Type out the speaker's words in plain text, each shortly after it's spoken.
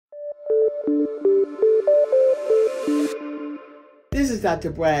This is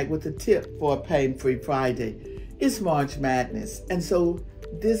Dr. Bragg with a tip for a pain-free Friday. It's March Madness, and so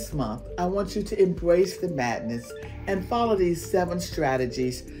this month I want you to embrace the madness and follow these 7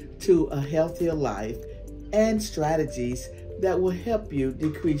 strategies to a healthier life and strategies that will help you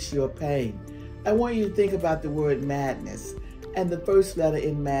decrease your pain. I want you to think about the word madness, and the first letter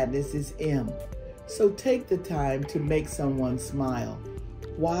in madness is M. So take the time to make someone smile.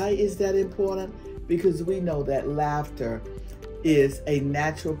 Why is that important? Because we know that laughter is a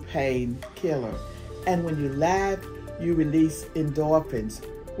natural pain killer. And when you laugh, you release endorphins,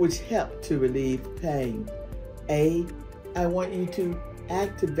 which help to relieve pain. A, I want you to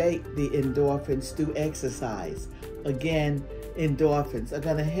activate the endorphins through exercise. Again, endorphins are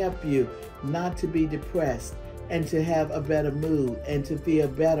going to help you not to be depressed and to have a better mood and to feel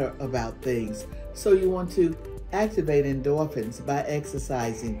better about things. So you want to activate endorphins by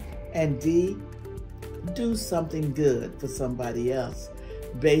exercising. And D, do something good for somebody else.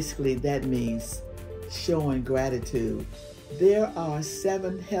 Basically, that means showing gratitude. There are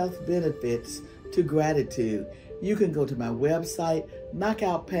 7 health benefits to gratitude. You can go to my website,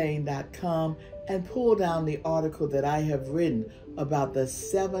 knockoutpain.com, and pull down the article that I have written about the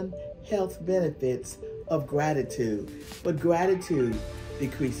 7 health benefits of gratitude. But gratitude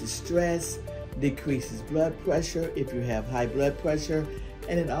decreases stress, decreases blood pressure if you have high blood pressure,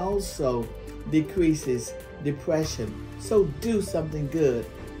 and it also decreases depression. So do something good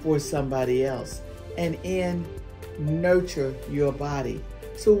for somebody else. And N, nurture your body.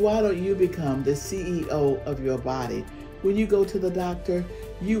 So why don't you become the CEO of your body? When you go to the doctor,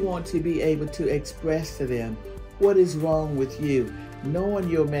 you want to be able to express to them what is wrong with you, knowing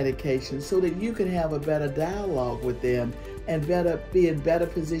your medication, so that you can have a better dialogue with them and be in better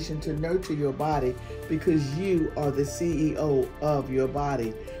position to nurture your body, because you are the CEO of your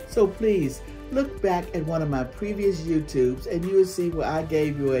body. So please look back at one of my previous YouTubes and you will see where I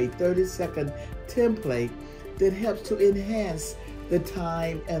gave you a 30-second template that helps to enhance the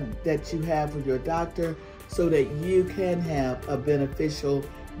time that you have with your doctor, so that you can have a beneficial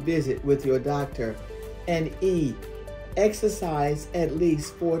visit with your doctor. And E, exercise at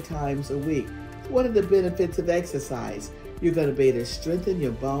least 4 times a week. What are the benefits of exercise? You're going to be able to strengthen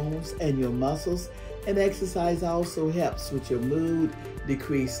your bones and your muscles, and exercise also helps with your mood,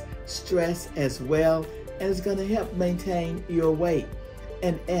 decrease stress as well, and it's going to help maintain your weight.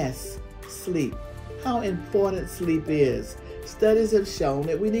 And S, sleep. How important sleep is. Studies have shown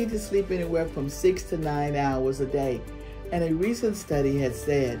that we need to sleep anywhere from 6 to 9 hours a day. And a recent study has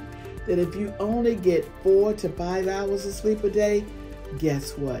said that if you only get 4 to 5 hours of sleep a day,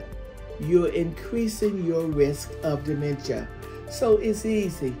 guess what? You're increasing your risk of dementia. So it's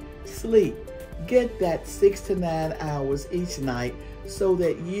easy. Sleep. Get that 6 to 9 hours each night so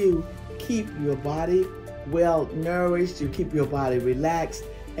that you keep your body well nourished, you keep your body relaxed,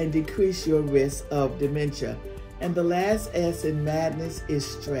 and decrease your risk of dementia. And the last S in madness is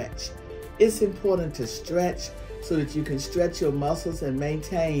stretch. It's important to stretch so that you can stretch your muscles and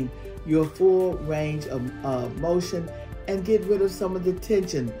maintain your full range of motion and get rid of some of the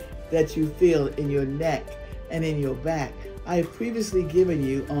tension that you feel in your neck and in your back. I have previously given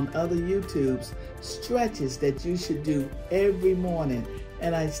you on other YouTubes stretches that you should do every morning,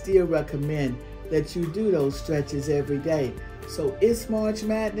 and I still recommend that you do those stretches every day. So it's March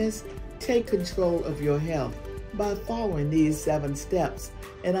Madness. Take control of your health by following these 7 steps.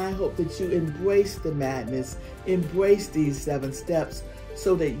 And I hope that you embrace the madness, embrace these 7 steps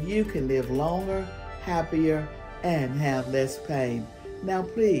so that you can live longer, happier, and have less pain. Now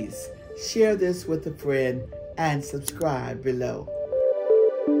please share this with a friend and subscribe below.